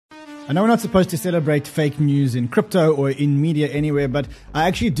I know we're not supposed to celebrate fake news in crypto or in media anywhere, but I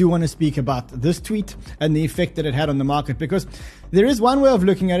actually do want to speak about this tweet and the effect that it had on the market, because there is one way of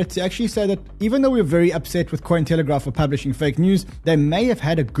looking at it to actually say that even though we're very upset with Cointelegraph for publishing fake news, they may have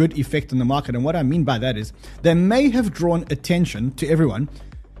had a good effect on the market. And what I mean by that is they may have drawn attention to everyone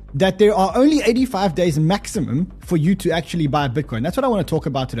that there are only 85 days maximum for you to actually buy Bitcoin. That's what I want to talk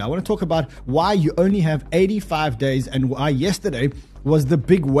about today. I want to talk about why you only have 85 days and why yesterday was the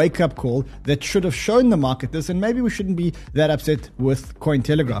big wake-up call that should have shown the market this, and maybe we shouldn't be that upset with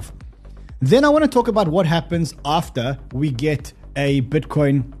Cointelegraph. Then I want to talk about what happens after we get a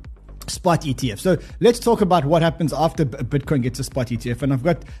Bitcoin spot ETF. So let's talk about what happens after Bitcoin gets a spot ETF, and I've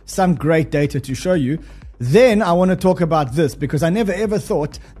got some great data to show you. Then I want to talk about this, because I never ever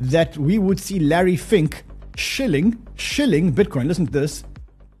thought that we would see Larry Fink shilling Bitcoin. Listen to this.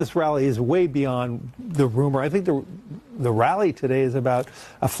 This rally is way beyond the rumor. I think the rally today is about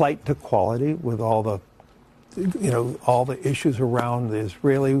a flight to quality with all the issues around the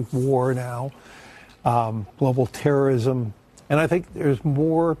Israeli war now, global terrorism. And I think there's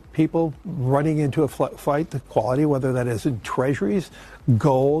more people running into a flight to quality, whether that is in treasuries,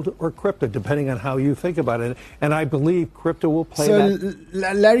 gold, or crypto, depending on how you think about it. And I believe crypto will play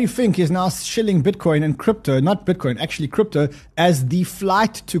that. Larry Fink is now shilling Bitcoin and crypto, not Bitcoin, actually crypto, as the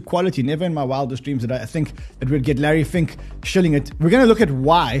flight to quality. Never in my wildest dreams did I think that we'd get Larry Fink shilling it. We're going to look at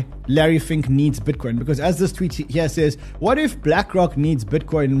why Larry Fink needs Bitcoin, because as this tweet here says, what if BlackRock needs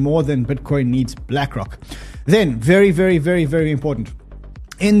Bitcoin more than Bitcoin needs BlackRock? Then, very, very, very, very important.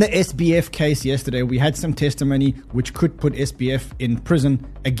 In the SBF case yesterday, we had some testimony which could put SBF in prison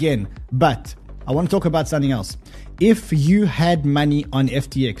again. But I want to talk about something else. If you had money on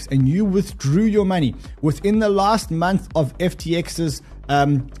FTX and you withdrew your money within the last month of FTX's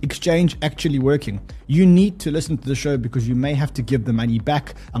exchange actually working, you need to listen to the show, because you may have to give the money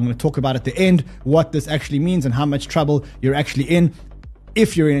back. I'm going to talk about at the end what this actually means and how much trouble you're actually in,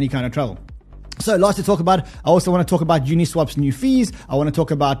 if you're in any kind of trouble. So lots to talk about. I also want to talk about Uniswap's new fees. I want to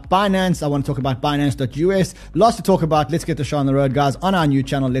talk about Binance. I want to talk about Binance.us. Lots to talk about. Let's get the show on the road, guys, on our new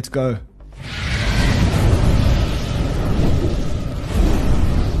channel. Let's go.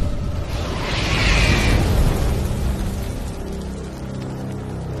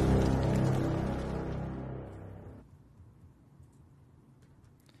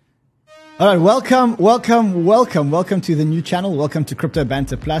 All right, welcome to the new channel. Welcome to Crypto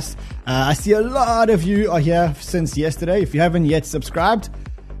Banter Plus. I see a lot of you are here since yesterday. If you haven't yet subscribed,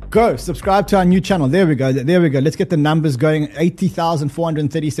 go subscribe to our new channel. There we go. Let's get the numbers going.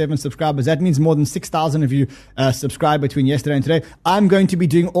 80,437 subscribers. That means more than 6,000 of you subscribed between yesterday and today. I'm going to be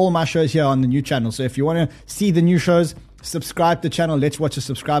doing all my shows here on the new channel. So if you want to see the new shows, subscribe to the channel. Let's watch a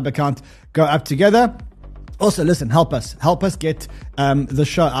subscriber count go up together. Also, listen, help us get the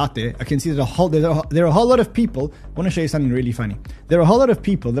show out there. I can see there are a whole lot of people. I want to show you something really funny. There are a whole lot of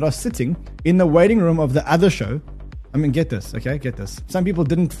people that are sitting in the waiting room of the other show. I mean, get this, okay? Get this. Some people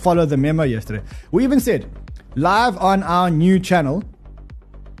didn't follow the memo yesterday. We even said live on our new channel,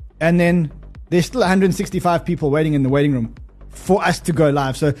 and then there's still 165 people waiting in the waiting room for us to go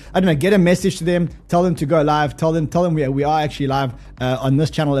live. So I don't know, get a message to them, tell them to go live, tell them we are actually live on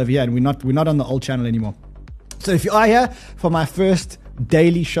this channel over here, and we're not on the old channel anymore. So if you are here for my first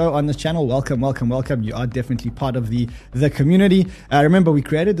daily show on this channel, welcome. You are definitely part of the community. Remember, we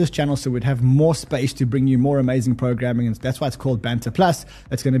created this channel so we'd have more space to bring you more amazing programming, and that's why it's called Banter Plus.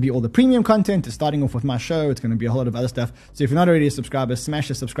 It's going to be all the premium content. It's starting off with my show. It's going to be a whole lot of other stuff. So if you're not already a subscriber, smash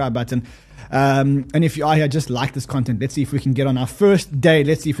the subscribe button. And if you are here, just like this content. Let's see if we can get on our first day.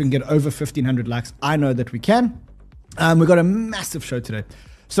 Let's see if we can get over 1,500 likes. I know that we can. We've got a massive show today.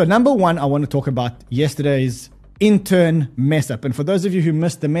 So number one, I want to talk about yesterday's intern mess up. And for those of you who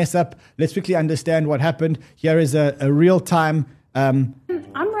missed the mess up, let's quickly understand what happened. Here is a real-time I'm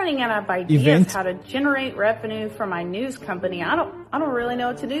running out of ideas how to generate revenue for my news company. I don't really know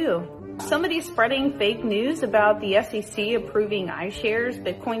what to do. Somebody's spreading fake news about the SEC approving iShares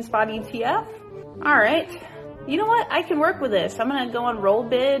Bitcoin spot ETF. All right. You know what? I can work with this. I'm going to go on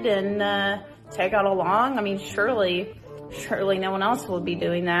Rollbit and tag out along. I mean, surely no one else will be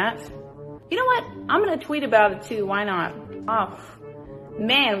doing that. You know what? I'm going to tweet about it too. Why not? Oh,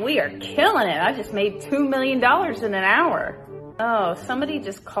 man, we are killing it. I just made $2 million in an hour. Oh, somebody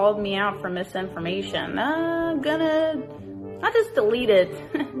just called me out for misinformation. I'll just delete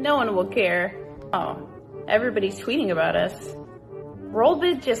it. No one will care. Oh, everybody's tweeting about us.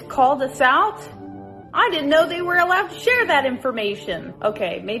 Rollbit just called us out? I didn't know they were allowed to share that information.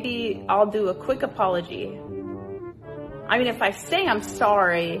 Okay, maybe I'll do a quick apology. I mean, if I say I'm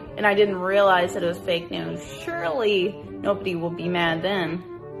sorry and I didn't realize that it was fake news, surely nobody will be mad then.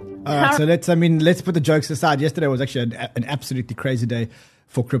 All right, so let's put the jokes aside. Yesterday was actually an absolutely crazy day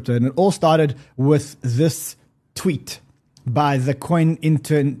for crypto, and it all started with this tweet by the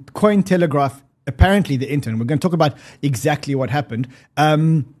Cointelegraph, apparently the intern. We're going to talk about exactly what happened.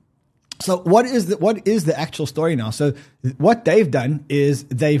 So what is the actual story now? So what they've done is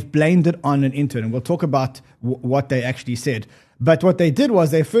they've blamed it on an intern, and we'll talk about what they actually said. But what they did was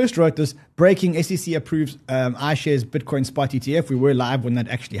they first wrote this breaking SEC approves iShares Bitcoin spot ETF. We were live when that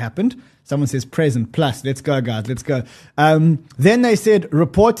actually happened. Someone says present plus. Let's go, guys. Let's go. Then they said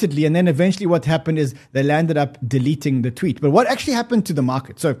reportedly, and then eventually what happened is they landed up deleting the tweet. But what actually happened to the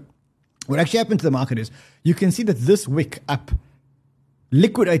market? So what actually happened to the market is you can see that this wick up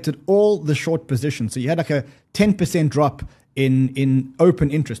liquidated all the short positions. So you had like a 10% drop in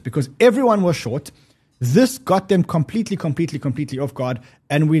open interest because everyone was short. This got them completely off guard,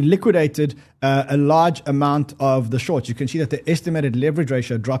 and we liquidated a large amount of the shorts. You can see that the estimated leverage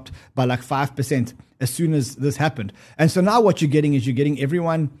ratio dropped by like 5% as soon as this happened. And so now what you're getting is you're getting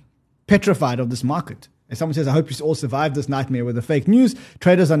everyone petrified of this market. And someone says, I hope you all survived this nightmare with the fake news.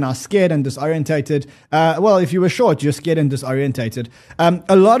 Traders are now scared and disorientated. Well, if you were short, you're scared and disorientated.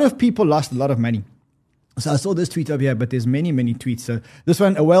 A lot of people lost a lot of money. So I saw this tweet over here, but there's many tweets. So this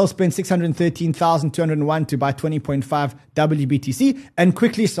one, a whale spent 613,201 to buy 20.5 WBTC and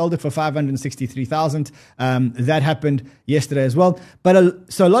quickly sold it for 563,000. That happened yesterday as well.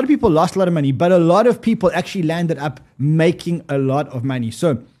 But so a lot of people lost a lot of money, but a lot of people actually landed up making a lot of money.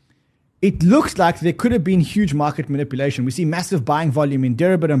 So it looks like there could have been huge market manipulation. We see massive buying volume in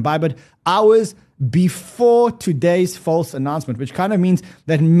Deribit and Bybit hours before today's false announcement, which kind of means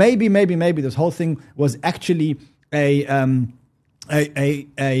that maybe this whole thing was actually a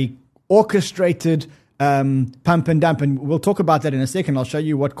orchestrated pump and dump. And we'll talk about that in a second. I'll show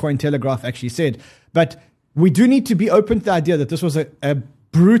you what Cointelegraph actually said. But we do need to be open to the idea that this was a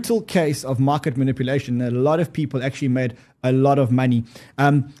brutal case of market manipulation. A lot of people actually made a lot of money.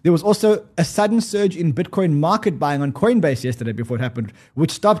 There was also a sudden surge in Bitcoin market buying on Coinbase yesterday before it happened,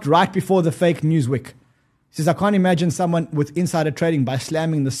 which stopped right before the fake news wick. He says, I can't imagine someone with insider trading by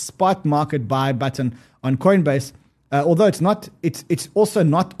slamming the spot market buy button on Coinbase, although it's also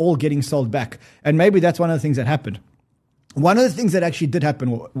not all getting sold back. And maybe that's one of the things that happened. One of the things that actually did happen,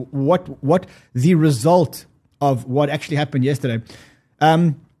 what the result of what actually happened yesterday,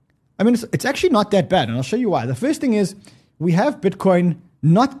 it's actually not that bad, and I'll show you why. The first thing is we have Bitcoin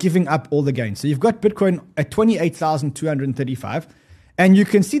not giving up all the gains. So you've got Bitcoin at 28,235, and you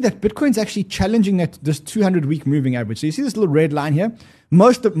can see that Bitcoin's actually challenging this 200-week moving average. So you see this little red line here.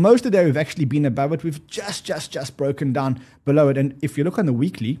 Most of the day we've actually been above it. We've just broken down below it. And if you look on the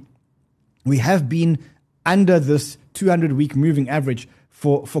weekly, we have been under this 200-week moving average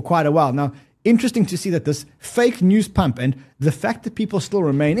for quite a while. Now, interesting to see that this fake news pump and the fact that people still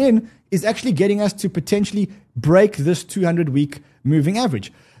remain in is actually getting us to potentially break this 200-week moving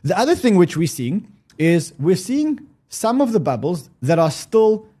average. The other thing which we're seeing is we're seeing some of the bubbles that are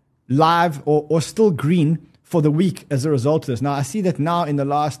still live or still green for the week as a result of this. Now, I see that now in the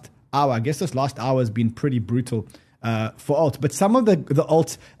last hour, I guess this last hour has been pretty brutal for alts, but some of the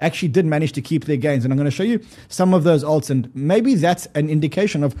alts actually did manage to keep their gains, and I'm going to show you some of those alts, and maybe that's an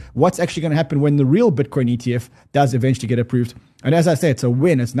indication of what's actually going to happen when the real Bitcoin ETF does eventually get approved. And as I say, it's a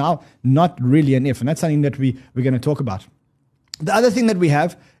when. It's now not really an if, and that's something that we're going to talk about. The other thing that we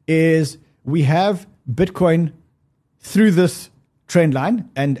have is we have Bitcoin through this trend line,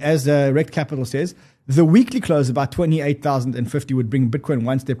 and as Rect Capital says, the weekly close about 28,050 would bring Bitcoin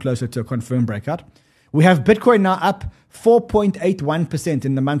one step closer to a confirmed breakout. We have Bitcoin now up 4.81%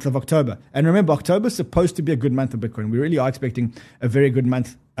 in the month of October. And remember, October is supposed to be a good month of Bitcoin. We really are expecting a very good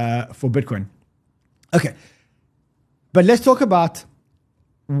month for Bitcoin. Okay. But let's talk about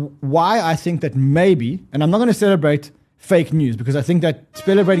why I think that maybe, and I'm not going to celebrate fake news because I think that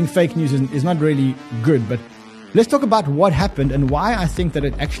celebrating fake news is not really good. But let's talk about what happened and why I think that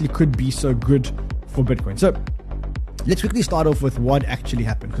it actually could be so good for Bitcoin. So let's quickly start off with what actually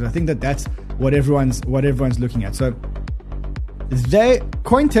happened, because I think that that's what everyone's looking at. So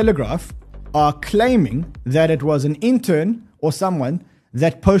Cointelegraph are claiming that it was an intern or someone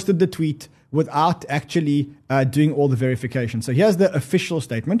that posted the tweet without actually doing all the verification. So here's the official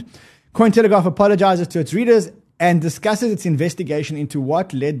statement. Cointelegraph apologizes to its readers and discusses its investigation into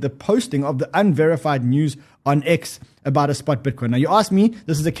what led the posting of the unverified news on X about a spot Bitcoin. Now, you ask me,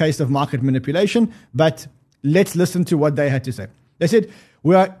 this is a case of market manipulation, but let's listen to what they had to say. They said,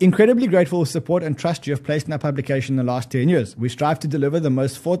 we are incredibly grateful for the support and trust you have placed in our publication in the last 10 years. We strive to deliver the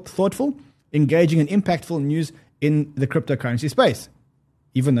most thoughtful, engaging, and impactful news in the cryptocurrency space,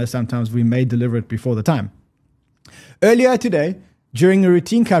 even though sometimes we may deliver it before the time. Earlier today, During a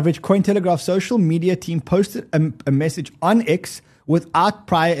routine coverage, Cointelegraph's social media team posted a message on X without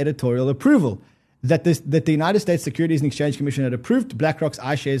prior editorial approval that the United States Securities and Exchange Commission had approved BlackRock's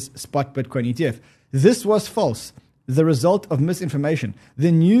iShares Spot Bitcoin ETF. This was false, the result of misinformation.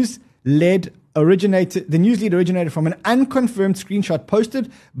 The news lead originated from an unconfirmed screenshot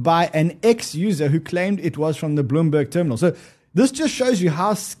posted by an ex-user who claimed it was from the Bloomberg terminal. So this just shows you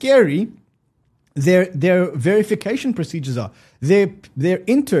how scary their verification procedures are. Their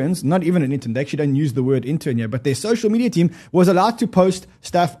interns, not even an intern, they actually don't use the word intern here, but their social media team was allowed to post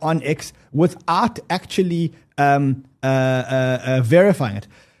stuff on X without actually verifying it.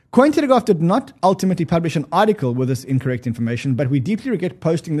 Cointelegraph did not ultimately publish an article with this incorrect information, but we deeply regret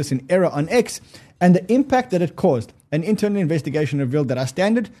posting this in error on X and the impact that it caused. An internal investigation revealed that our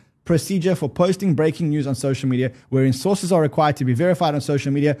standard procedure for posting breaking news on social media, wherein sources are required to be verified on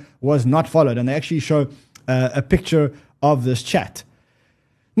social media, was not followed. And they actually show a picture of this chat.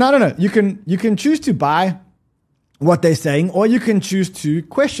 Now, I don't know. You can choose to buy what they're saying, or you can choose to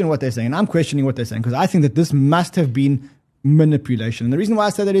question what they're saying. And I'm questioning what they're saying because I think that this must have been manipulation. And the reason why I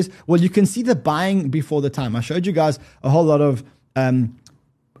say that is, well, you can see the buying before the time. I showed you guys a whole lot of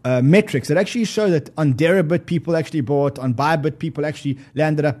metrics that actually show that on Deribit people actually bought, on Bybit people actually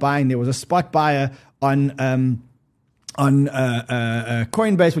landed up buying. There was a spot buyer on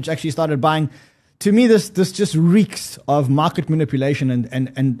Coinbase which actually started buying. To me, this just reeks of market manipulation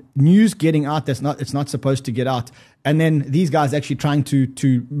and news getting out it's not supposed to get out, and then these guys actually trying to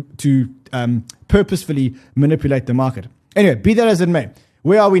purposefully manipulate the market. Anyway, be that as it may,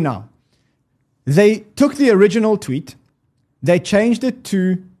 where are we now? They took the original tweet, they changed it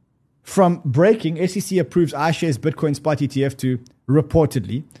from breaking SEC approves iShares Bitcoin Spot ETF to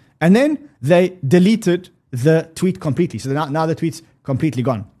reportedly, and then they deleted the tweet completely. So now the tweet's completely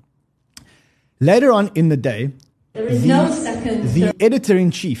gone. Later on in the day, the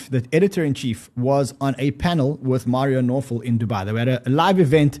editor-in-chief was on a panel with Mario Nawfal in Dubai. They had a live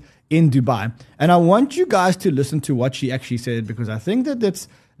event in Dubai. And I want you guys to listen to what she actually said, because I think that that's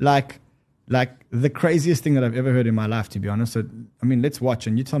like the craziest thing that I've ever heard in my life, to be honest. So, I mean, let's watch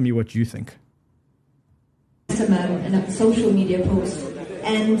and you tell me what you think. And a social media post.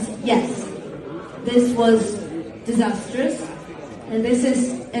 And yes, this was disastrous. And this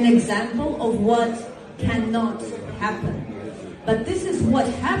is an example of what cannot happen. But this is what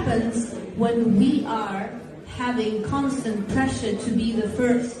happens when we are having constant pressure to be the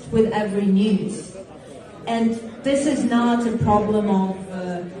first with every news. And this is not a problem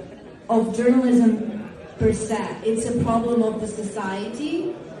of journalism per se. It's a problem of the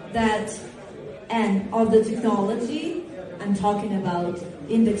society and of the technology. I'm talking about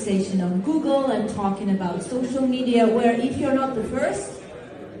indexation on Google, I'm talking about social media, where if you're not the first,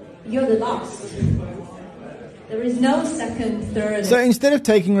 you're the last. There is no second, third. So instead of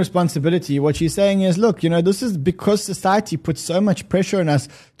taking responsibility, what she's saying is, look, this is because society puts so much pressure on us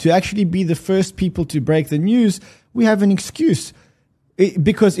to actually be the first people to break the news. We have an excuse.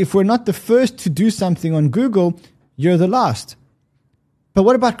 Because if we're not the first to do something on Google, you're the last. But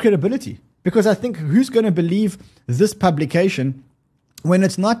what about credibility? Because I think who's going to believe this publication when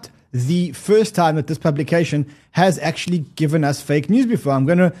it's not the first time that this publication has actually given us fake news before? I'm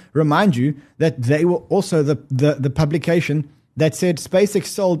going to remind you that they were also the publication that said SpaceX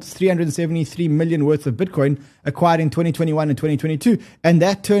sold 373 million worth of Bitcoin acquired in 2021 and 2022. And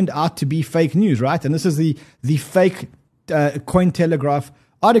that turned out to be fake news, right? And this is the fake Cointelegraph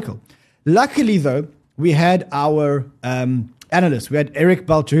article. Luckily, though, we had our analysts. We had Eric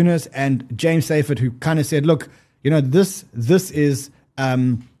Balchunas and James Seyfert, who kind of said, look, this is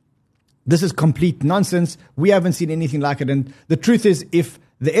complete nonsense. We haven't seen anything like it. And the truth is, if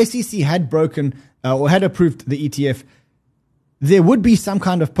the SEC had broken or had approved the ETF, there would be some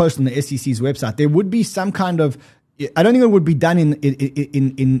kind of post on the SEC's website. There would be some kind of, I don't think it would be done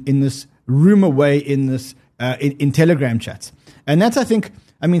in this rumor way, in this in Telegram chats. And that's,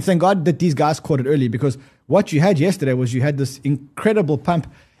 thank God that these guys caught it early, because what you had yesterday was you had this incredible pump.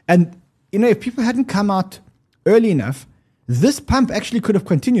 And, if people hadn't come out early enough, this pump actually could have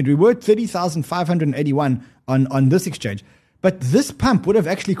continued. We were at 30,581 on this exchange, but this pump would have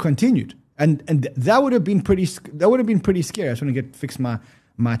actually continued, and that would have been pretty scary. I just want to fix my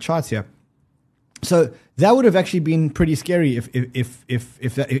charts here. So that would have actually been pretty scary if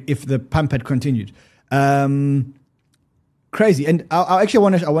the pump had continued. Crazy. And I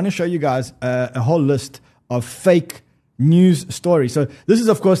want to show you guys a whole list of fake news stories. So this is,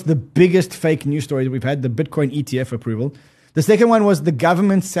 of course, the biggest fake news story that we've had: the Bitcoin ETF approval. The second one was the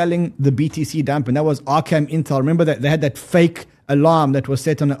government selling the BTC dump, and that was Arkham Intel. Remember that they had that fake alarm that was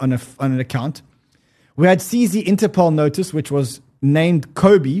set on an account. We had CZ Interpol notice, which was named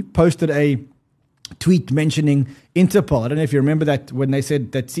Kobe posted a tweet mentioning Interpol. I don't know if you remember that when they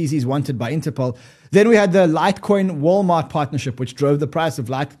said that CZ is wanted by Interpol. Then we had the Litecoin Walmart partnership, which drove the price of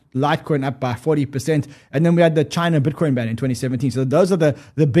Litecoin up by 40%. And then we had the China Bitcoin ban in 2017. So those are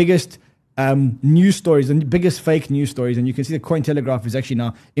the biggest news stories and biggest fake news stories. And you can see the Cointelegraph is actually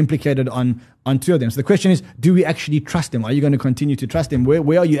now implicated on two of them. So the question is, do we actually trust them? Are you going to continue to trust them?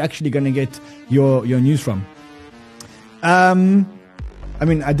 Where are you actually going to get your news from? I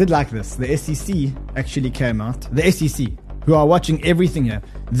mean, I did like this. The SEC actually came out. The SEC, who are watching everything here,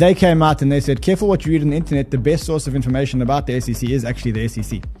 they came out and they said, careful what you read on the internet. The best source of information about the SEC is actually the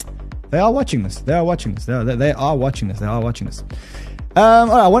SEC. They are watching this. They are watching this. They are watching this. They are watching this. All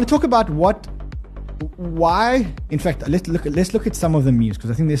right, I want to talk about why. In fact, let's look at some of the memes, because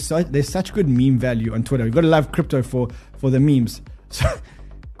I think there's such good meme value on Twitter. You've got to love crypto for the memes. So,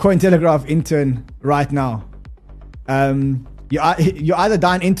 Cointelegraph intern right now. You either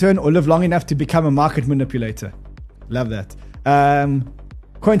die an intern or live long enough to become a market manipulator. Love that.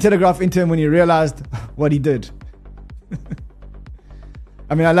 Cointelegraph intern when he realized what he did.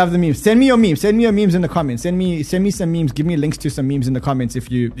 I mean, I love the memes. Send me your memes. Send me your memes in the comments. Send me some memes. Give me links to some memes in the comments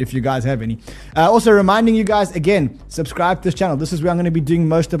if you guys have any. Also reminding you guys, again, subscribe to this channel. This is where I'm going to be doing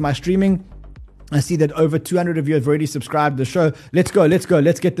most of my streaming. I see that over 200 of you have already subscribed to the show. Let's go.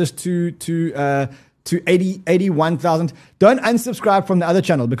 Let's get this to 81,000. Don't unsubscribe from the other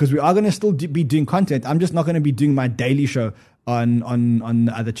channel, because we are going to still be doing content. I'm just not going to be doing my daily show on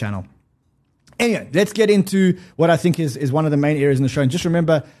the other channel. Anyway, let's get into what I think is one of the main areas in the show. And just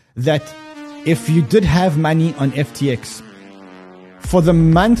remember that if you did have money on FTX for the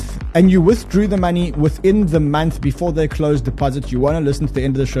month and you withdrew the money within the month before they closed deposits, you want to listen to the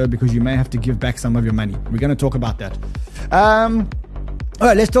end of the show, because you may have to give back some of your money. We're going to talk about that. All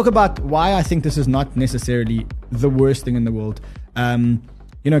right, let's talk about why I think this is not necessarily the worst thing in the world.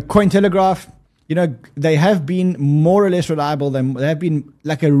 Cointelegraph, they have been more or less reliable. They have been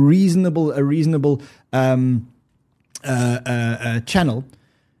like a reasonable channel.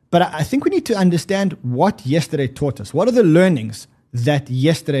 But I think we need to understand what yesterday taught us. What are the learnings that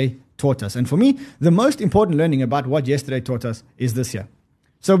yesterday taught us? And for me, the most important learning about what yesterday taught us is this here.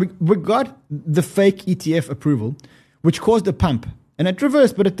 So we got the fake ETF approval, which caused a pump. And it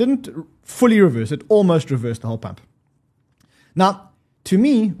reversed, but it didn't fully reverse. It almost reversed the whole pump. Now, to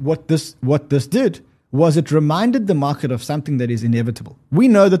me, what this did was it reminded the market of something that is inevitable. We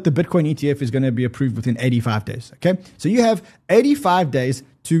know that the Bitcoin ETF is going to be approved within 85 days. Okay, so you have 85 days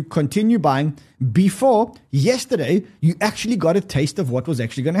to continue buying before yesterday you actually got a taste of what was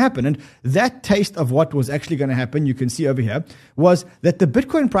actually going to happen. And that taste of what was actually going to happen, you can see over here, was that the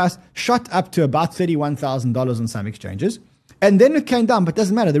Bitcoin price shot up to about $31,000 on some exchanges. And then it came down, but it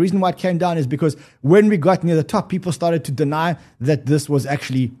doesn't matter. The reason why it came down is because when we got near the top, people started to deny that this was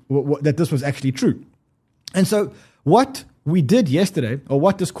actually true. And so what we did yesterday, or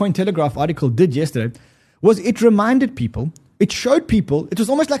what this Cointelegraph article did yesterday, was it reminded people, it showed people, it was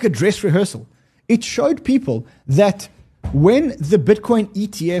almost like a dress rehearsal. It showed people that when the Bitcoin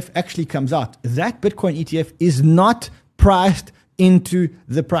ETF actually comes out, that Bitcoin ETF is not priced into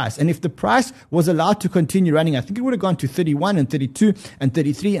the price. And if the price was allowed to continue running, I think it would have gone to 31 and 32 and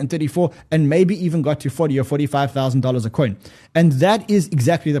 33 and 34 and maybe even got to $40,000 or $45,000 a coin. And that is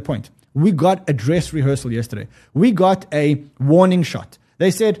exactly the point. We got a dress rehearsal yesterday. We got a warning shot. They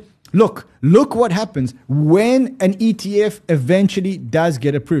said, look what happens when an ETF eventually does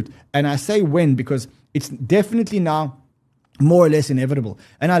get approved. And I say when because it's definitely now more or less inevitable.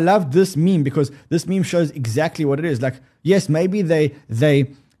 And I love this meme because this meme shows exactly what it is. Like, yes, maybe they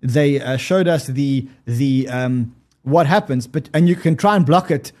showed us the what happens, and you can try and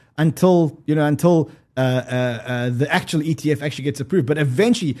block it until the actual ETF actually gets approved. But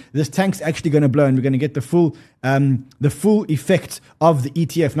eventually, this tank's actually going to blow, and we're going to get the full effect of the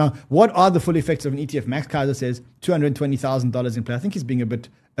ETF. Now, what are the full effects of an ETF? Max Kaiser says $220,000 in play. I think he's being a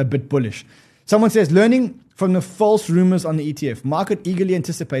bit bullish. Someone says, learning from the false rumors on the ETF. Market eagerly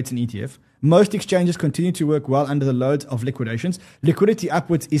anticipates an ETF. Most exchanges continue to work well under the loads of liquidations. Liquidity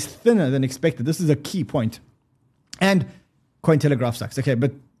upwards is thinner than expected. This is a key point. And Cointelegraph sucks. Okay,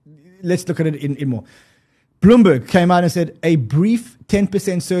 but let's look at it in more. Bloomberg came out and said a brief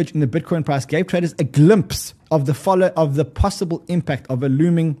 10% surge in the Bitcoin price gave traders a glimpse of the possible impact of a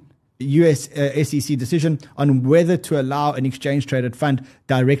looming US SEC decision on whether to allow an exchange-traded fund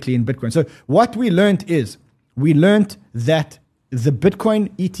directly in Bitcoin. So what we learned that the Bitcoin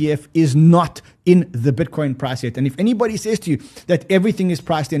ETF is not in the Bitcoin price yet. And if anybody says to you that everything is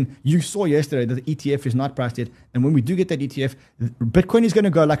priced in, you saw yesterday that the ETF is not priced yet. And when we do get that ETF, Bitcoin is going to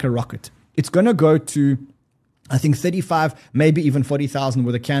go like a rocket. It's going to go to I think 35, maybe even 40,000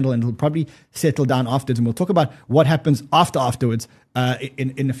 with a candle, and it'll probably settle down afterwards. And we'll talk about what happens afterwards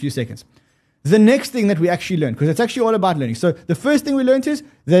in a few seconds. The next thing that we actually learned, because it's actually all about learning. So the first thing we learned is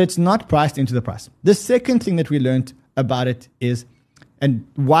that it's not priced into the price. The second thing that we learned about it is, and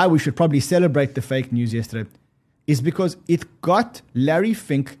why we should probably celebrate the fake news yesterday, is because it got Larry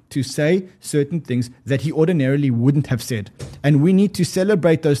Fink to say certain things that he ordinarily wouldn't have said. And we need to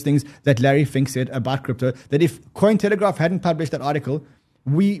celebrate those things that Larry Fink said about crypto, that if Cointelegraph hadn't published that article,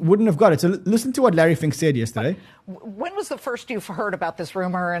 we wouldn't have got it. So listen to what Larry Fink said yesterday. When was the first you've heard about this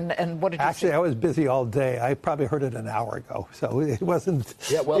rumor, and what did you Actually, see? I was busy all day. I probably heard it an hour ago, so it wasn't.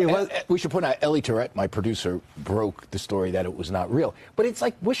 Yeah, well, we should point out, Ellie Tourette, my producer, broke the story that it was not real. But it's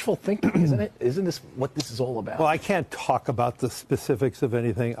like wishful thinking, isn't it? Isn't this what this is all about? Well, I can't talk about the specifics of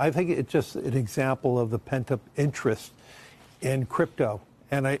anything. I think it's just an example of the pent-up interest in crypto,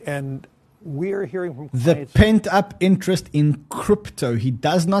 and we're hearing from clients. The pent-up interest in crypto. He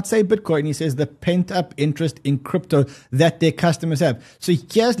does not say Bitcoin. He says the pent-up interest in crypto that their customers have. So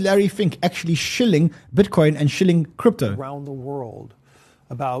here's Larry Fink actually shilling Bitcoin and shilling crypto. Around the world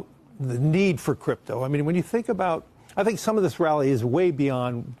about the need for crypto. I mean, when you think about, I think some of this rally is way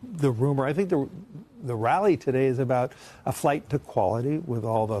beyond the rumor. I think the rally today is about a flight to quality with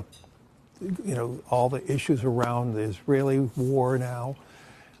all the, all the issues around the Israeli war now.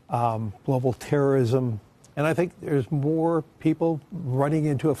 Global terrorism, and I think there's more people running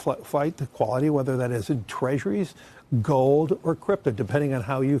into a flight to quality, whether that is in treasuries, gold, or crypto, depending on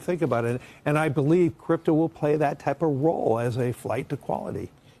how you think about it. And I believe crypto will play that type of role as a flight to quality.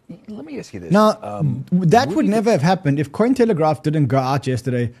 Let me ask you this. Now, that would never have happened if Cointelegraph didn't go out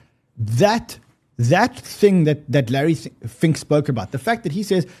yesterday. That thing that Larry Fink spoke about, the fact that he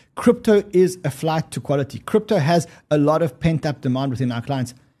says crypto is a flight to quality, crypto has a lot of pent-up demand within our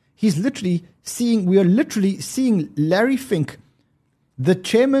clients. We are literally seeing Larry Fink, the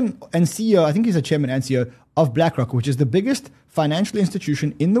chairman and CEO, I think he's a chairman and CEO of BlackRock, which is the biggest financial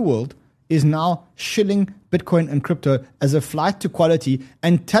institution in the world, is now shilling Bitcoin and crypto as a flight to quality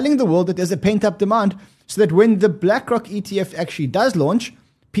and telling the world that there's a pent-up demand so that when the BlackRock ETF actually does launch,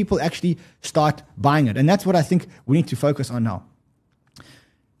 people actually start buying it. And that's what I think we need to focus on now.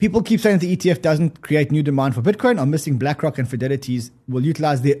 People keep saying that the ETF doesn't create new demand for Bitcoin. I'm missing BlackRock and Fidelity's will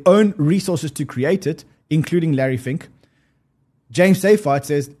utilize their own resources to create it, including Larry Fink. James Seyfarth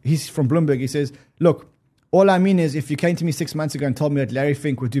says, he's from Bloomberg, he says, look, all I mean is if you came to me 6 months ago and told me that Larry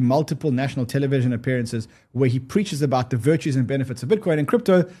Fink would do multiple national television appearances where he preaches about the virtues and benefits of Bitcoin and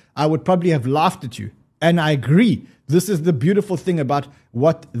crypto, I would probably have laughed at you. And I agree. This is the beautiful thing about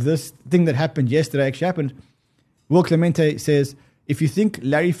what this thing that happened yesterday actually happened. Will Clemente says, if you think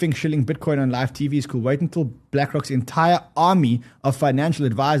Larry Fink shilling Bitcoin on live TV is cool, wait until BlackRock's entire army of financial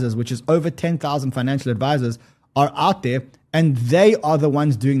advisors, which is over 10,000 financial advisors, are out there, and they are the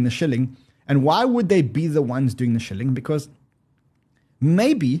ones doing the shilling. And why would they be the ones doing the shilling? Because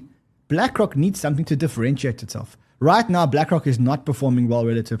maybe BlackRock needs something to differentiate itself. Right now, BlackRock is not performing well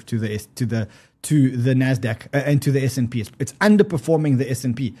relative to the Nasdaq and to the S&P. It's underperforming the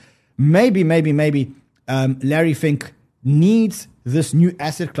S&P. Maybe Larry Fink needs this new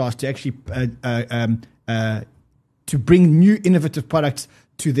asset class to actually to bring new innovative products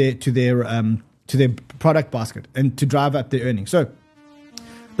to their product basket and to drive up their earnings. So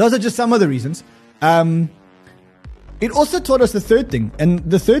those are just some of the reasons. It also taught us the third thing.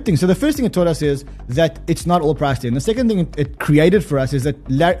 So the first thing it taught us is that it's not all priced in. The second thing it created for us is that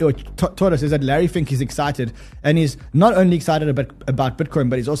taught us is that Larry Fink is excited, and he's not only excited about Bitcoin,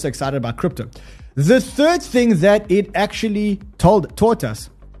 but he's also excited about crypto. The third thing that it actually taught us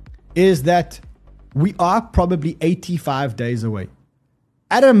is that we are probably 85 days away.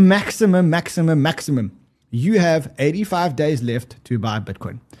 At a maximum, you have 85 days left to buy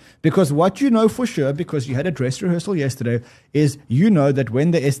Bitcoin. Because what you know for sure, because you had a dress rehearsal yesterday, is you know that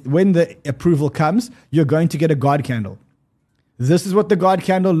when the approval comes, you're going to get a God candle. This is what the God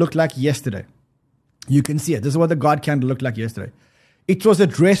candle looked like yesterday. You can see it. This is what the God candle looked like yesterday. It was a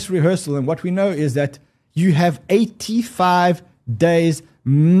dress rehearsal, and what we know is that you have 85 days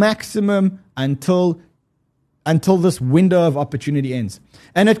maximum until this window of opportunity ends.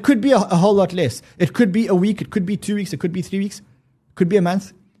 And it could be a whole lot less. It could be a week, it could be 2 weeks, it could be 3 weeks, it could be a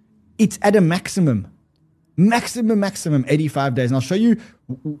month. It's at a maximum 85 days. And I'll show you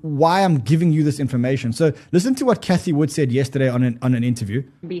why I'm giving you this information. So listen to what Cathie Wood said yesterday on an interview.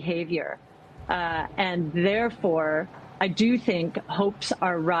 Behavior. And therefore, I do think hopes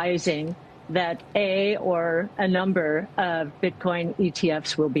are rising that a number of Bitcoin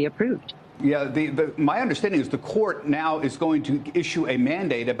ETFs will be approved. Yeah, my understanding is the court now is going to issue a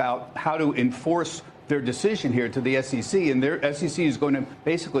mandate about how to enforce their decision here to the SEC, and their SEC is going to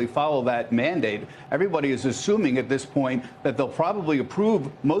basically follow that mandate. Everybody is assuming at this point that they'll probably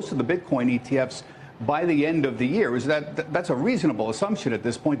approve most of the Bitcoin ETFs by the end of the year. That's a reasonable assumption at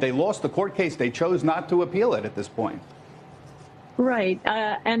this point? They lost the court case. They chose not to appeal it at this point. Right.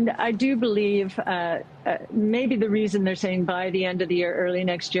 And I do believe maybe the reason they're saying by the end of the year, early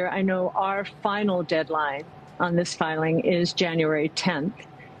next year, I know our final deadline on this filing is January 10th.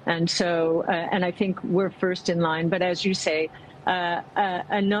 And so, and I think we're first in line. But as you say,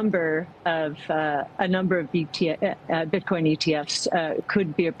 a number of Bitcoin ETFs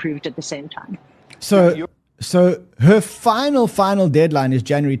could be approved at the same time. So her final deadline is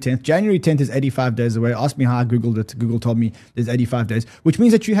January 10th. January 10th is 85 days away. Ask me how I Googled it. Google told me there's 85 days, which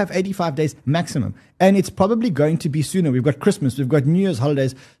means that you have 85 days maximum. And it's probably going to be sooner. We've got Christmas. We've got New Year's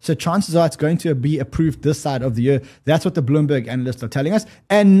holidays. So chances are it's going to be approved this side of the year. That's what the Bloomberg analysts are telling us.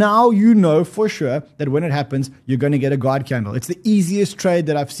 And now you know for sure that when it happens, you're going to get a God candle. It's the easiest trade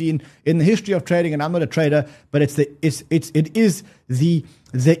that I've seen in the history of trading. And I'm not a trader, but it is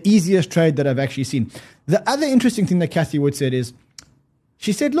the easiest trade that I've actually seen. The other interesting thing that Cathie Wood said is,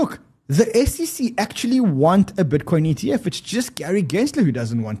 she said, look, the SEC actually want a Bitcoin ETF. It's just Gary Gensler who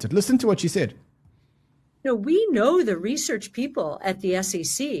doesn't want it. Listen to what she said. No, we know the research people at the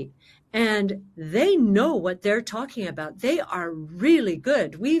SEC, and they know what they're talking about. They are really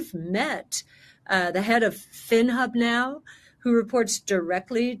good. We've met the head of FinHub now, who reports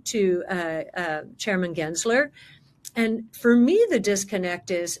directly to Chairman Gensler. And for me, the disconnect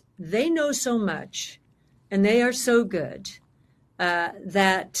is they know so much and they are so good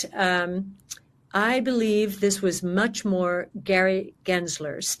that I believe this was much more Gary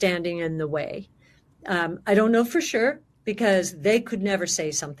Gensler standing in the way. I don't know for sure because they could never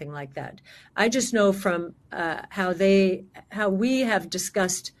say something like that. I just know from how we have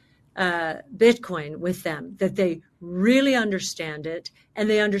discussed Bitcoin with them that they really understand it and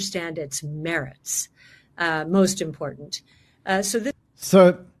they understand its merits. Most important.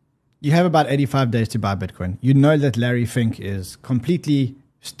 So you have about 85 days to buy Bitcoin. You know that Larry Fink is completely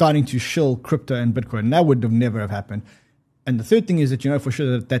starting to shill crypto and Bitcoin. And that would have never have happened. And the third thing is that you know for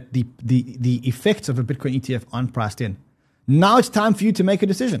sure that the effects of a Bitcoin ETF aren't priced in. Now it's time for you to make a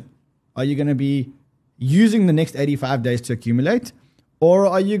decision. Are you going to be using the next 85 days to accumulate, or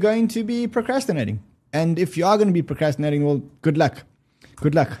are you going to be procrastinating? And if you are going to be procrastinating, well, good luck.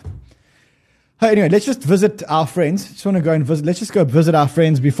 Good luck. Anyway, let's just visit our friends. Just want to go and visit. Let's just go visit our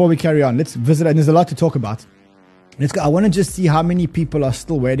friends before we carry on. Let's visit, and there's a lot to talk about. Let's go. I want to just see how many people are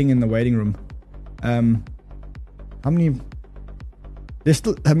still waiting in the waiting room. How many? There's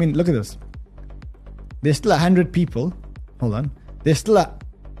still. I mean, look at this. There's still 100 people. Hold on. There's still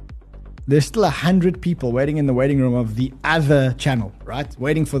 100 people waiting in the waiting room of the other channel, right?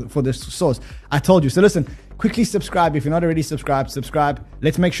 Waiting for this source. I told you. So listen. Quickly subscribe. If you're not already subscribe.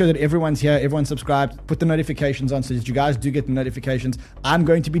 Let's make sure that everyone's here, everyone's subscribed. Put the notifications on so that you guys do get the notifications. I'm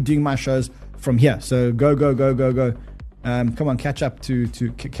going to be doing my shows from here. So go. Come on, catch up to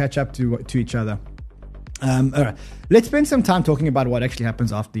each other. All right. Let's spend some time talking about what actually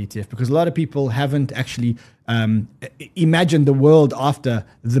happens after the ETF, because a lot of people haven't actually imagined the world after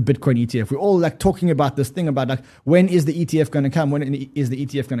the Bitcoin ETF. We're all like talking about this thing about like, when is the ETF going to come? When is the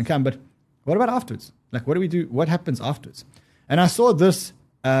ETF going to come? But what about afterwards? Like, what do we do? What happens afterwards? And I saw this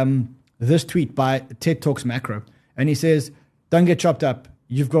tweet by TED Talks Macro, and he says, don't get chopped up.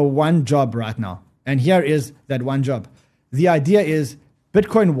 You've got one job right now. And here is that one job. The idea is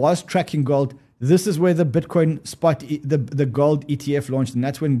Bitcoin was tracking gold. This is where the Bitcoin spot, the gold ETF launched, and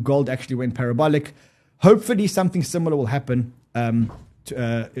that's when gold actually went parabolic. Hopefully something similar will happen.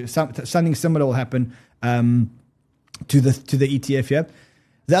 Something similar will happen to the ETF here.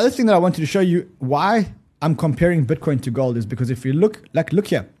 The other thing that I wanted to show you why I'm comparing Bitcoin to gold is because if you look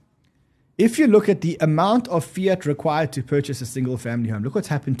here, if you look at the amount of fiat required to purchase a single family home, look what's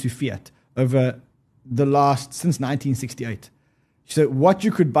happened to fiat over since 1968. So what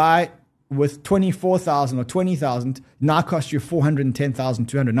you could buy with 24,000 or 20,000 now costs you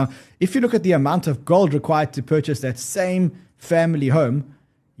 410,200. Now, if you look at the amount of gold required to purchase that same family home,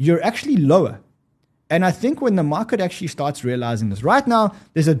 you're actually lower. And I think when the market actually starts realizing this, right now,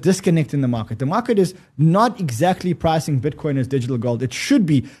 there's a disconnect in the market. The market is not exactly pricing Bitcoin as digital gold. It should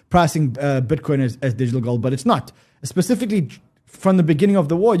be pricing Bitcoin as digital gold, but it's not. Specifically, from the beginning of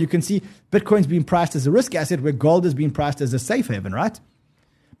the war, you can see Bitcoin's being priced as a risk asset where gold is being priced as a safe haven, right?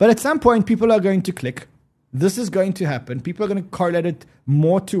 But at some point, people are going to click. This is going to happen. People are going to correlate it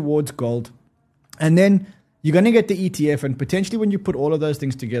more towards gold. And then you're going to get the ETF, and potentially when you put all of those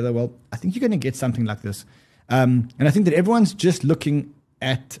things together, well, I think you're going to get something like this. And I think that everyone's just looking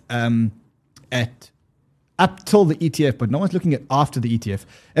at up till the ETF, but no one's looking at after the ETF.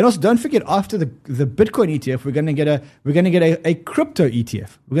 And also, don't forget, after the Bitcoin ETF, we're going to get a crypto ETF.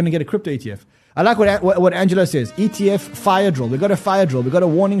 We're going to get a crypto ETF. I like what Angelo says. ETF fire drill. We got a fire drill. We got a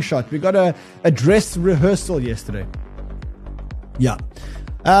warning shot. We got a dress rehearsal yesterday. Yeah.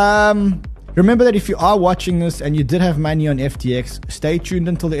 Remember that if you are watching this and you did have money on FTX, stay tuned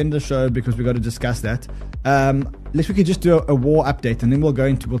until the end of the show because we've got to discuss that. We could just do a war update and then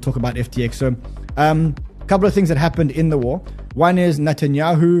we'll talk about FTX. So, a couple of things that happened in the war. One is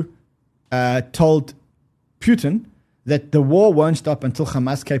Netanyahu told Putin that the war won't stop until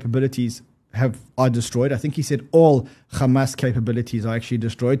Hamas capabilities are destroyed. I think he said all Hamas capabilities are actually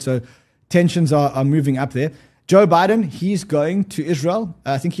destroyed. So tensions are moving up there. Joe Biden, he's going to Israel.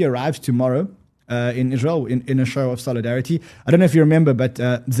 I think he arrives tomorrow in Israel in a show of solidarity. I don't know if you remember, but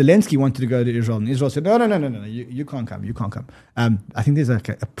Zelensky wanted to go to Israel, and Israel said, no, you can't come. You can't come. I think there's a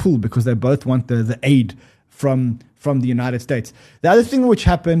pull because they both want the aid from the United States. The other thing which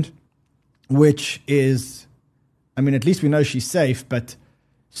happened, which is, I mean, at least we know she's safe, but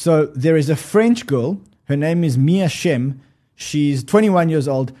so there is a French girl. Her name is Mia Shem. She's 21 years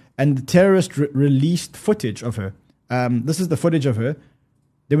old, and the terrorist released footage of her. This is the footage of her.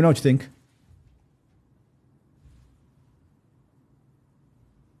 Let me know what you think.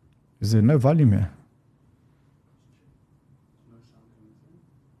 Is there no volume here?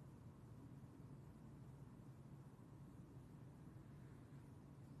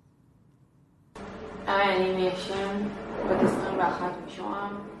 אני מיה שם, בת 21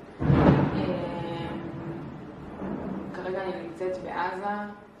 משוהם. כרגע אני נמצאת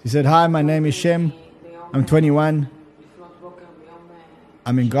בעזה. She said, hi, my name is Shem. I'm 21.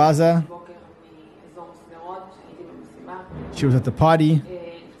 I'm in Gaza. She was at the party.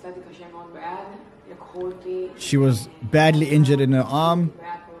 She was badly injured in her arm.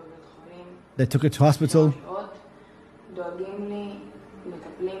 They took her to hospital.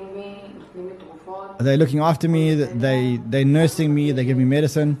 They're looking after me. They're nursing me. They give me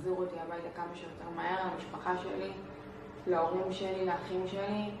medicine.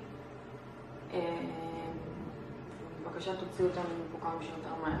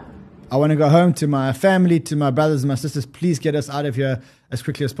 I want to go home to my family, to my brothers and my sisters. Please get us out of here as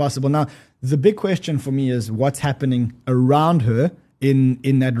quickly as possible. Now, the big question for me is what's happening around her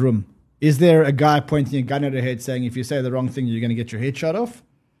in that room. Is there a guy pointing a gun at her head saying, if you say the wrong thing, you're going to get your head shot off?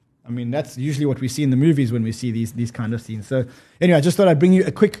 I mean, that's usually what we see in the movies when we see these kind of scenes. So anyway, I just thought I'd bring you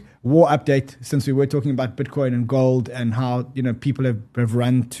a quick war update since we were talking about Bitcoin and gold and how, people have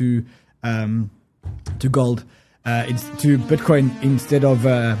run to gold, to Bitcoin instead of,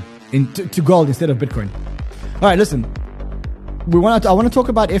 to gold instead of Bitcoin. All right, listen. I want to talk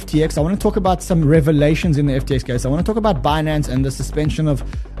about FTX. I want to talk about some revelations in the FTX case. I want to talk about Binance and the suspension of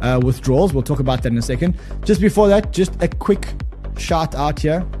withdrawals. We'll talk about that in a second. Just before that, just a quick shout out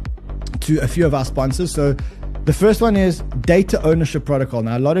here to a few of our sponsors. So the first one is Data Ownership Protocol.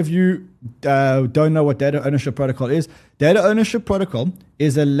 Now, a lot of you don't know what Data Ownership Protocol is. Data Ownership Protocol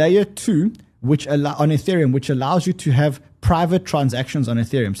is a layer 2 on Ethereum, which allows you to have private transactions on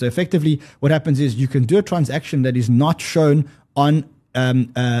Ethereum. So effectively, what happens is you can do a transaction that is not shown on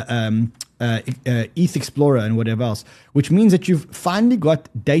ETH Explorer and whatever else, which means that you've finally got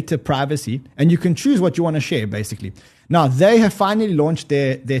data privacy and you can choose what you want to share, basically. Now, they have finally launched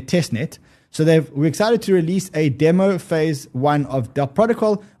their testnet. So we're excited to release a demo phase 1 of the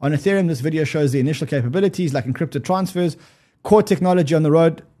protocol on Ethereum. This video shows the initial capabilities like encrypted transfers, core technology on the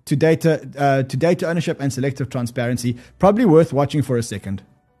road to data ownership and selective transparency. Probably worth watching for a second.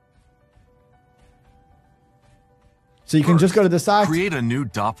 So you can just go to the site. Create a new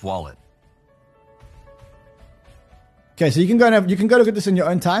DOP wallet. Okay, so you can go look at this in your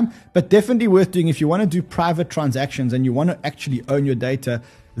own time, but definitely worth doing if you want to do private transactions and you want to actually own your data.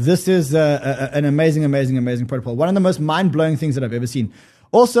 This is an amazing protocol. One of the most mind-blowing things that I've ever seen.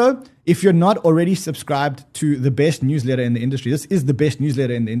 Also, if you're not already subscribed to the best newsletter in the industry, this is the best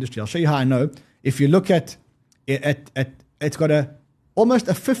newsletter in the industry. I'll show you how I know. If you look at it's got almost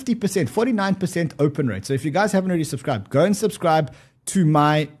a 50%, 49% open rate. So if you guys haven't already subscribed, go and subscribe to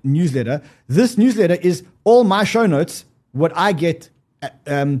my newsletter. This newsletter is all my show notes. What I get,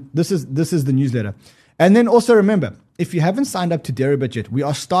 this is the newsletter. And then also remember, if you haven't signed up to Deribit yet, we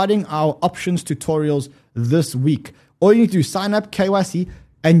are starting our options tutorials this week. All you need to do is sign up, KYC,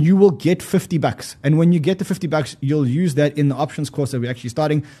 and you will get $50. And when you get the $50, you'll use that in the options course that we're actually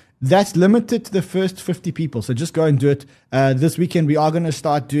starting. That's limited to the first 50 people. So just go and do it. This weekend, we are going to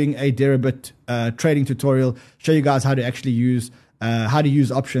start doing a Deribit trading tutorial, show you guys how to actually use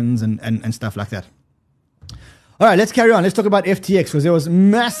options and stuff like that. All right, let's carry on. Let's talk about FTX because there was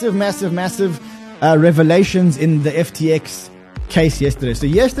massive revelations in the FTX case yesterday. So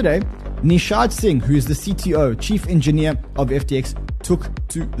yesterday, Nishad Singh, who is the CTO, chief engineer of FTX, took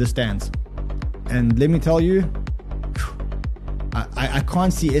to the stands. And let me tell you, I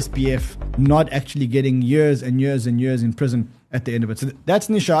can't see SBF not actually getting years and years and years in prison at the end of it. So that's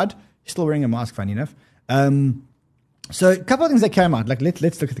Nishad. He's still wearing a mask, funny enough. So a couple of things that came out. Like let's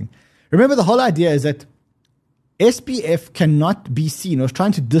look at things. Remember, the whole idea is that SBF cannot be seen, or was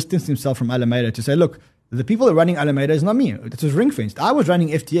trying to distance himself from Alameda to say, look, the people that are running Alameda is not me. It was ring-fenced. I was running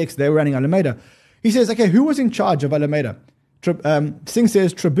FTX. They were running Alameda. He says, okay, who was in charge of Alameda? Singh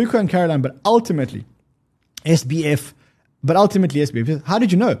says Trabuco and Caroline, but ultimately SBF. How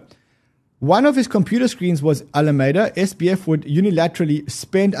did you know? One of his computer screens was Alameda. SBF would unilaterally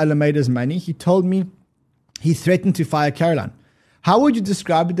spend Alameda's money. He told me he threatened to fire Caroline. How would you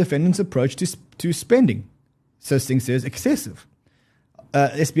describe the defendant's approach to spending? So Singh says, excessive.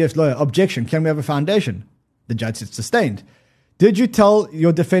 SBF's lawyer, objection. Can we have a foundation? The judge said, sustained. Did you tell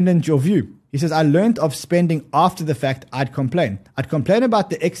your defendant your view? He says, I learned of spending after the fact. I'd complain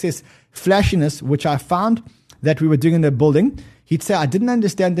about the excess flashiness, which I found that we were doing in the building. He'd say, I didn't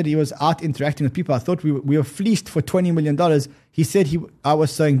understand that he was out interacting with people. I thought we were fleeced for $20 million. He said I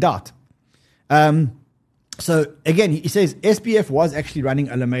was sowing doubt. So again, he says SBF was actually running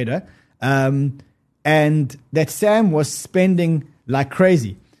Alameda, and that Sam was spending like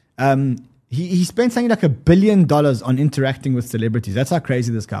crazy. He spent something like $1 billion on interacting with celebrities. That's how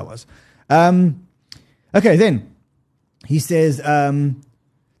crazy this guy was. Okay, then he says,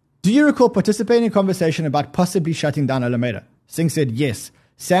 do you recall participating in a conversation about possibly shutting down Alameda? Singh said, yes.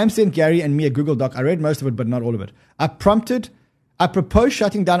 Sam sent Gary and me a Google Doc. I read most of it, but not all of it. I proposed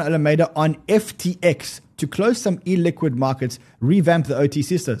shutting down Alameda on FTX to close some illiquid markets, revamp the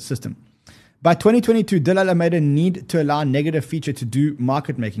OTC system. By 2022, did Alameda need to allow negative feature to do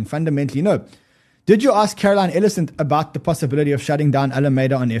market making? Fundamentally, no. Did you ask Caroline Ellison about the possibility of shutting down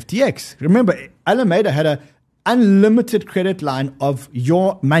Alameda on FTX? Remember, Alameda had an unlimited credit line of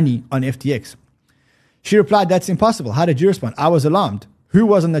your money on FTX. She replied, that's impossible. How did you respond? I was alarmed. Who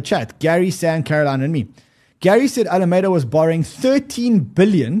was on the chat? Gary, Sam, Caroline, and me. Gary said Alameda was borrowing $13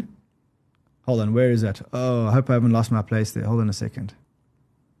 billion. Hold on, where is that? Oh, I hope I haven't lost my place there. Hold on a second.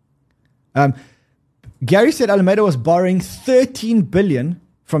 Gary said Alameda was borrowing $13 billion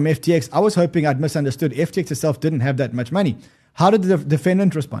from FTX. I was hoping I'd misunderstood. FTX itself didn't have that much money. How did the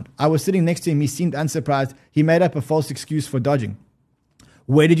defendant respond? I was sitting next to him. He seemed unsurprised. He made up a false excuse for dodging.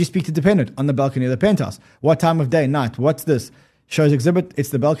 Where did you speak to the defendant? On the balcony of the penthouse. What time of day, night? What's this? Shows exhibit. It's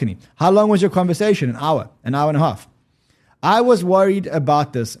the balcony. How long was your conversation? An hour and a half. I was worried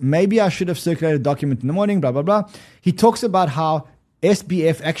about this. Maybe I should have circulated a document in the morning, blah, blah, blah. He talks about how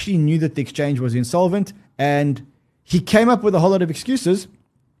SBF actually knew that the exchange was insolvent, and he came up with a whole lot of excuses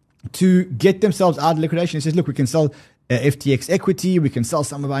to get themselves out of liquidation. He says, look, we can sell FTX equity, we can sell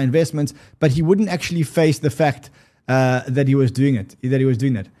some of our investments, but he wouldn't actually face the fact that he was doing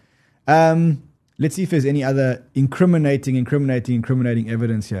that. Let's see if there's any other incriminating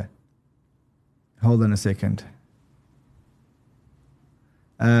evidence here. Hold on a second.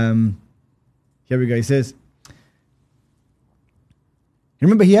 Here we go. He says,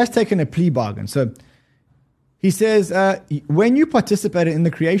 remember, he has taken a plea bargain. So he says, when you participated in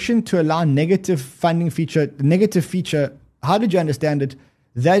the creation to allow negative feature, how did you understand it?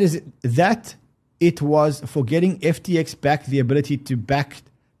 That it was for getting FTX back the ability to back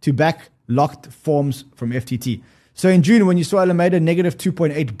locked forms from FTT. So in June, when you saw Alameda negative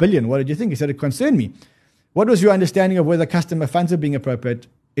 $2.8 billion, what did you think? He said, it concerned me. What was your understanding of whether customer funds are being appropriate?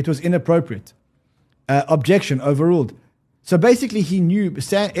 It was inappropriate. Objection, overruled. So basically, he knew,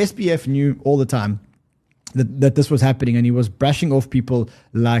 SBF knew all the time that this was happening, and he was brushing off people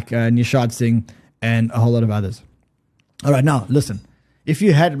like Nishad Singh and a whole lot of others. All right, now, listen. If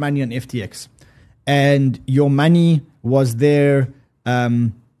you had money on FTX and your money was there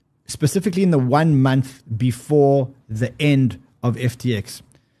specifically in the 1 month before the end of FTX,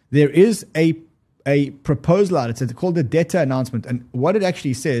 there is a proposal out. It's called the debtor announcement. And what it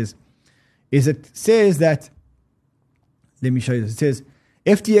actually says is that, let me show you this. It says,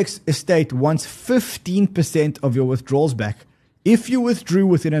 FTX estate wants 15% of your withdrawals back if you withdrew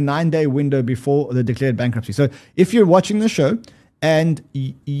within a 9-day window before the declared bankruptcy. So if you're watching the show and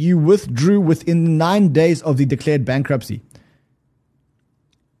you withdrew within 9 days of the declared bankruptcy,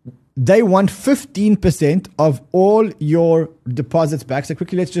 they want 15% of all your deposits back. So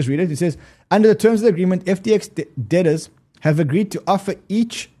quickly, let's just read it. It says, under the terms of the agreement, FTX debtors have agreed to offer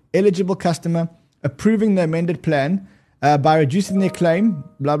each eligible customer approving the amended plan by reducing their claim,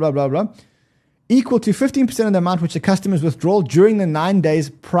 blah, blah, blah, blah. equal to 15% of the amount which the customer's withdrawal during the 9 days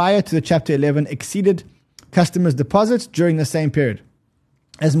prior to the Chapter 11 exceeded customers' deposits during the same period,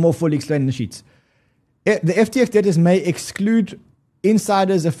 as more fully explained in the sheets. The FTX debtors may exclude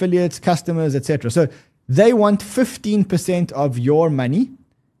insiders, affiliates, customers, etc. So they want 15% of your money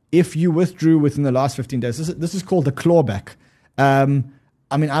if you withdrew within the last 15 days. This is called the clawback. I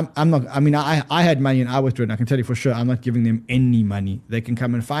had money and I withdrew, and I can tell you for sure I'm not giving them any money. They can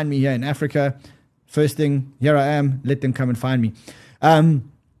come and find me here in Africa. First thing, here I am. Let them come and find me. On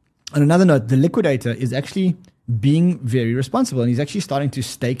another note, the liquidator is actually being very responsible, and he's actually starting to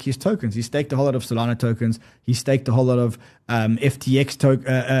stake his tokens. He staked a whole lot of Solana tokens. He staked a whole lot of FTX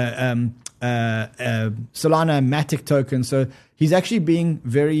Solana Matic tokens. So he's actually being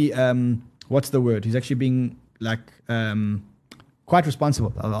very what's the word? He's actually being like quite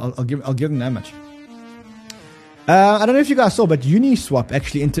responsible. I'll give them that much. I don't know if you guys saw, but Uniswap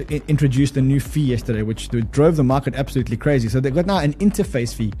actually introduced a new fee yesterday, which drove the market absolutely crazy. So they've got now an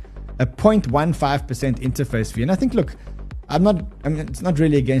interface fee, a 0.15% interface fee. And I think, look, it's not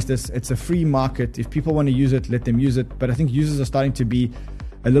really against this. It's a free market. If people want to use it, let them use it. But I think users are starting to be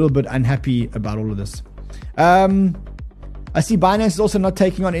a little bit unhappy about all of this. I see Binance is also not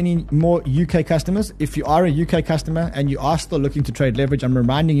taking on any more UK customers. If you are a UK customer and you are still looking to trade leverage, I'm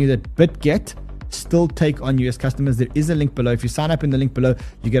reminding you that BitGet still take on US customers. There is a link below. If you sign up in the link below,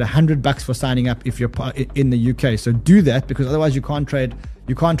 you get $100 for signing up if you're in the UK. So do that, because otherwise you can't trade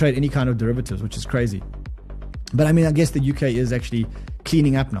any kind of derivatives, which is crazy. But I mean, I guess the UK is actually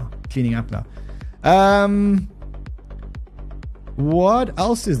cleaning up now. What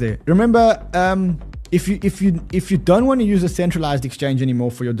else is there? Remember, if you don't want to use a centralized exchange anymore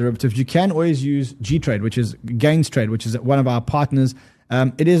for your derivatives, you can always use GTrade, which is GainsTrade, which is one of our partners.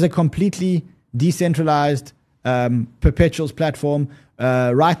 It is a completely decentralized perpetuals platform.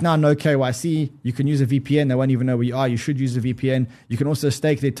 Right now, no KYC. You can use a VPN. They won't even know where you are. You should use a VPN. You can also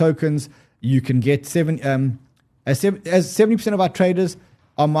stake their tokens. You can get 70% of our traders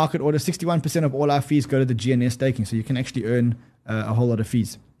are market order. 61% of all our fees go to the GNS staking. So you can actually earn a whole lot of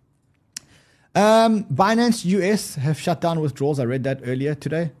fees. Binance US have shut down withdrawals. I read that earlier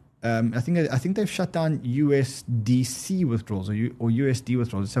today. I think they've shut down USDC withdrawals or USD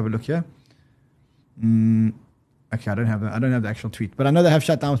withdrawals. Let's have a look here. Okay, I don't have the actual tweet, but I know they have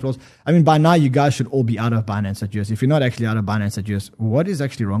shut down withdrawals. I mean, by now you guys should all be out of Binance at US. If you're not actually out of Binance at US, what is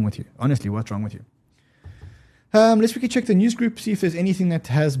actually wrong with you? Honestly, what's wrong with you? Let's quickly check the news group, see if there's anything that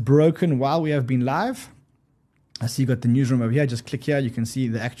has broken while we have been live. I see you got the newsroom over here. Just click here. You can see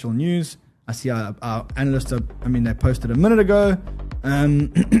the actual news. I see our analysts they posted a minute ago.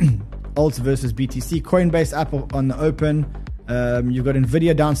 Alts versus BTC. Coinbase up on the open. You've got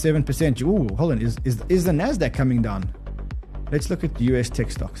Nvidia down 7%. Ooh, hold on. Is the NASDAQ coming down? Let's look at US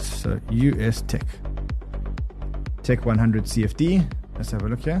tech stocks. So US tech 100 CFD. Let's have a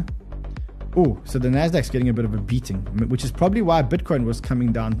look here. Oh, so the NASDAQ's getting a bit of a beating, which is probably why Bitcoin was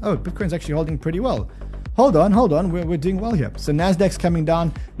coming down. Oh, Bitcoin's actually holding pretty well. Hold on. We're doing well here. So NASDAQ's coming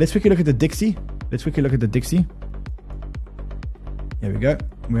down. Let's quickly look at the Dixie. Here we go.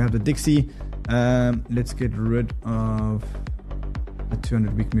 We have the Dixie. Let's get rid of the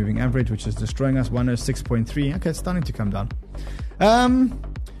 200-week moving average, which is destroying us. 106.3. Okay, it's starting to come down.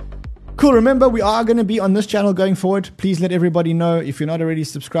 Cool. Remember, we are going to be on this channel going forward. Please let everybody know. If you're not already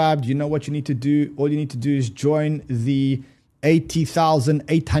subscribed, you know what you need to do. All you need to do is join the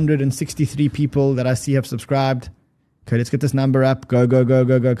 80,863 people that I see have subscribed. Okay, let's get this number up. Go.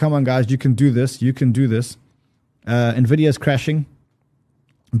 Come on, guys. You can do this. Nvidia is crashing.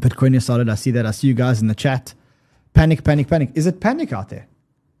 Bitcoin is solid. I see that. I see you guys in the chat. Panic. Is it panic out there?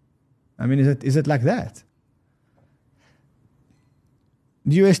 I mean, is it like that?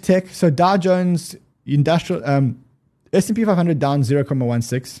 US tech. So Dow Jones Industrial, S&P 500 down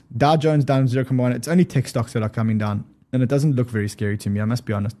 0.16. Dow Jones down 0.1. It's only tech stocks that are coming down. And it doesn't look very scary to me. I must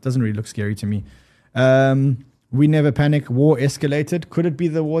be honest. It doesn't really look scary to me. We never panic. War escalated. Could it be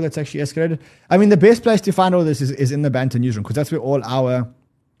the war that's actually escalated? I mean, the best place to find all this is in the Banter newsroom, because that's where all our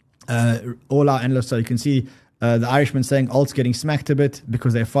analysts are. You can see the Irishman saying alt's getting smacked a bit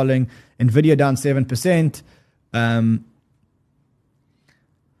because they're following. Nvidia down 7%.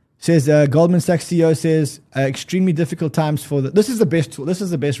 Says Goldman Sachs CEO says extremely difficult times for this is the best tool. This is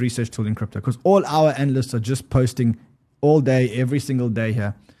the best research tool in crypto, because all our analysts are just posting all day, every single day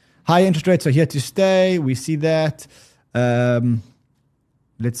here. High interest rates are here to stay. We see that.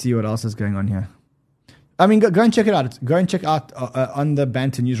 Let's see what else is going on here. I mean, go and check it out. Go and check out on the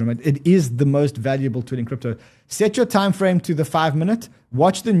Banter newsroom. It is the most valuable tool in crypto. Set your time frame to the 5 minute.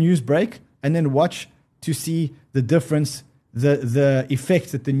 Watch the news break, and then watch to see the difference the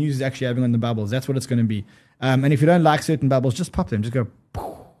effect that the news is actually having on the bubbles. That's what it's going to be. And if you don't like certain bubbles, just pop them. Just go,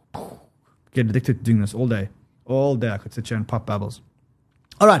 get addicted to doing this all day. All day I could sit here and pop bubbles.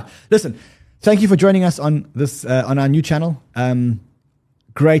 All right, listen. Thank you for joining us on this on our new channel.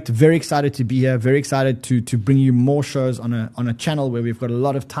 Great, very excited to be here. Very excited to bring you more shows on a channel where we've got a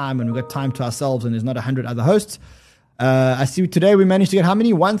lot of time and we've got time to ourselves and there's not 100 other hosts. I see today we managed to get how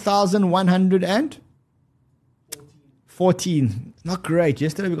many? 1,114. Not great.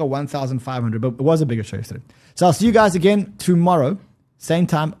 Yesterday we got 1,500, but it was a bigger show yesterday. So I'll see you guys again tomorrow, same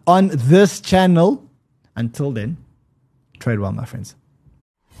time on this channel. Until then, trade well, my friends.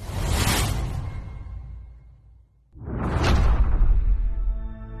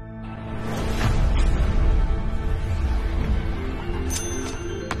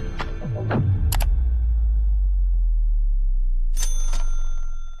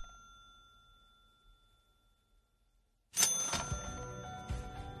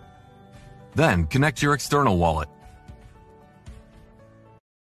 Then connect your external wallet